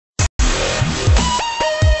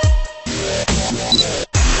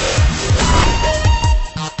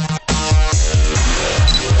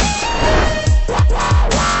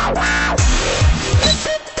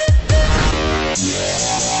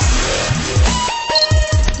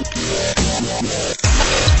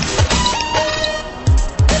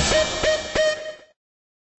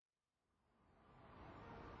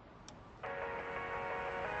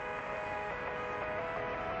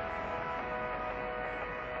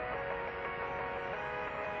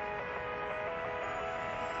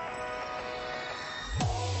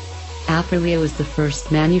Aprilia was the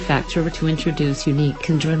first manufacturer to introduce unique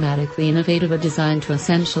and dramatically innovative design to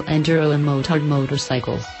essential enduro and motard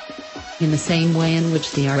motorcycles. In the same way in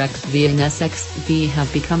which the RXV and SXV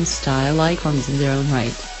have become style icons in their own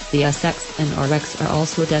right, the SX and RX are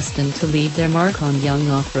also destined to leave their mark on young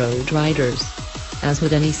off-road riders. As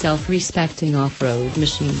with any self-respecting off-road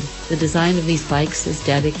machine, the design of these bikes is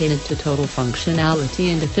dedicated to total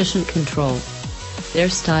functionality and efficient control. Their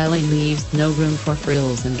styling leaves no room for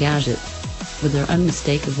frills and gadgets. With their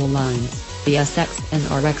unmistakable lines, the SX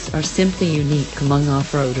and RX are simply unique among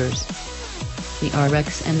off-roaders. The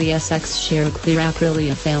RX and the SX share a clear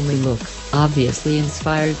Aprilia family look, obviously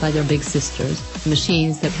inspired by their big sisters,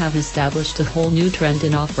 machines that have established a whole new trend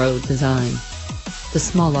in off-road design. The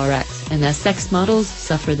small RX and SX models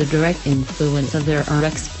suffer the direct influence of their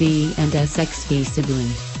RXV and SXV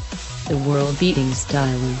siblings. The world-beating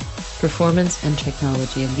styling, performance and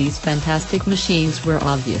technology of these fantastic machines were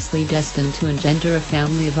obviously destined to engender a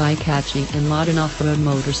family of eye-catching and modern off-road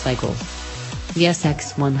motorcycles. The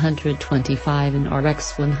SX125 and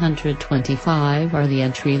RX125 are the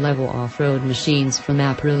entry-level off-road machines from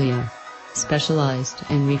Aprilia. Specialized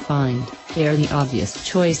and refined, they are the obvious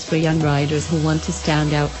choice for young riders who want to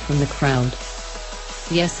stand out from the crowd.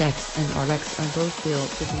 The SX and RX are both built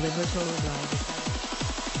to deliver total ride effect.